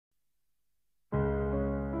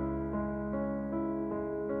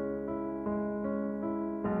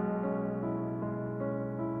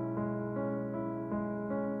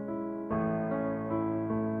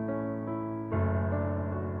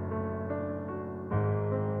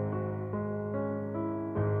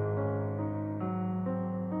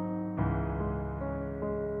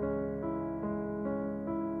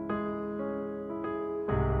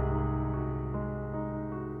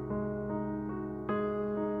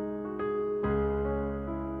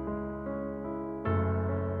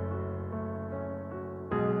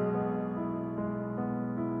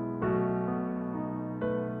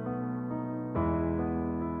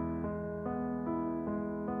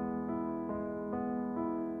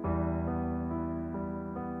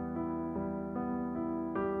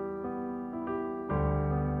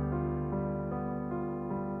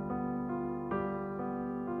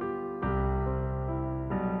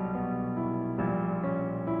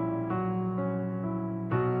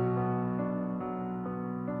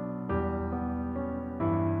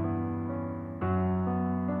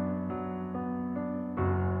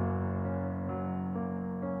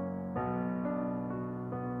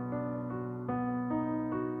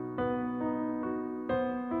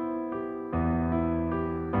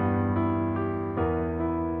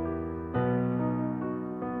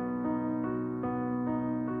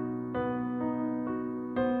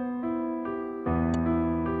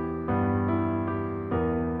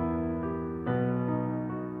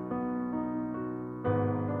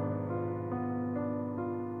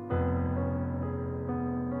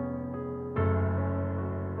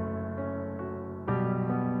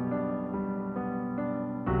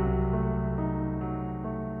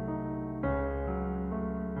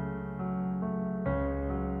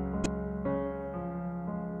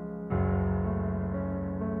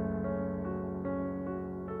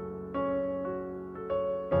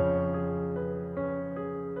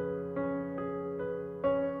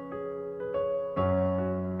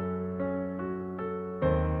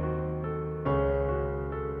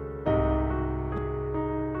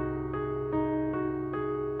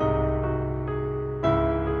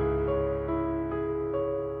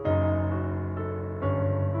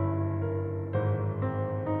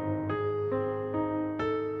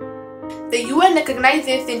the UN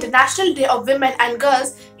recognizes the International Day of Women and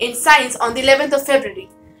Girls in Science on the 11th of February.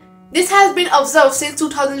 This has been observed since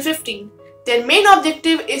 2015. Their main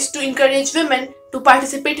objective is to encourage women to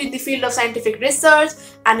participate in the field of scientific research,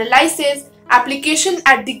 analysis, application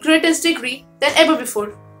at the greatest degree than ever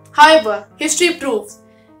before. However, history proves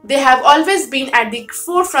they have always been at the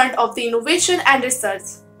forefront of the innovation and research.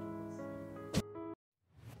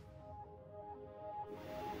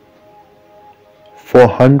 For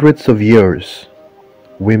hundreds of years,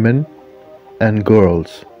 women and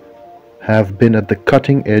girls have been at the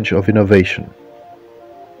cutting edge of innovation.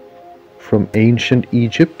 From ancient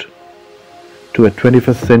Egypt to a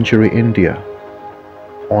 21st century India,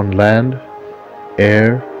 on land,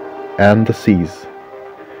 air, and the seas,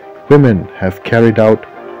 women have carried out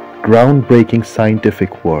groundbreaking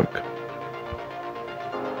scientific work.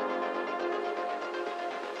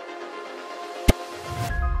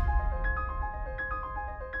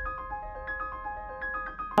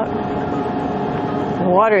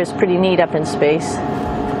 Water is pretty neat up in space.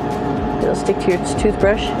 It'll stick to your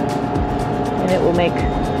toothbrush and it will make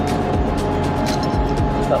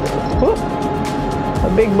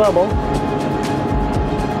a big bubble.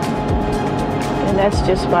 And that's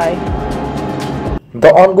just by...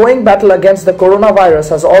 The ongoing battle against the coronavirus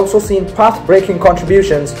has also seen path-breaking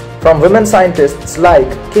contributions from women scientists like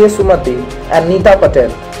K. Sumati and Neeta Patel.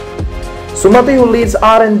 Sumati, who leads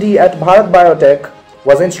R&D at Bharat Biotech,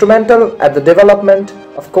 was instrumental at the development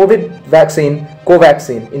of COVID vaccine,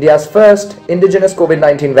 Covaxin, India's first indigenous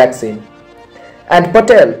COVID-19 vaccine. And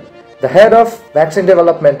Patel, the head of vaccine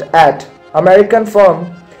development at American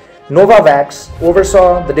firm Novavax,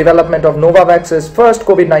 oversaw the development of Novavax's first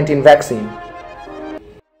COVID-19 vaccine.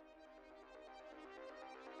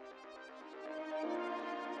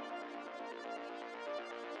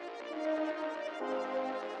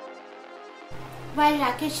 While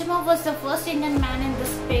Rakesh Sharma was the first Indian man in the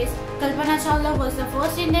space, Kalpana Chawla was the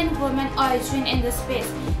first Indian woman origin in the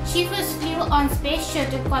space. She first flew on Space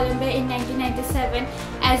Shuttle Columbia in 1997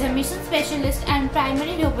 as a mission specialist and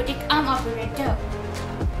primary robotic arm operator.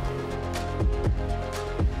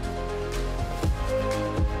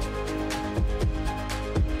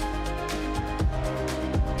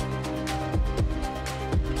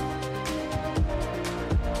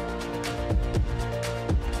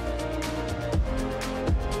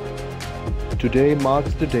 Today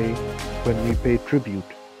marks the day when we pay tribute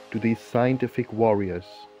to these scientific warriors.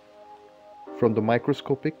 From the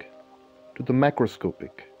microscopic to the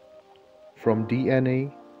macroscopic, from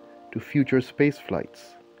DNA to future space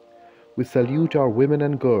flights, we salute our women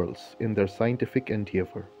and girls in their scientific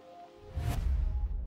endeavor.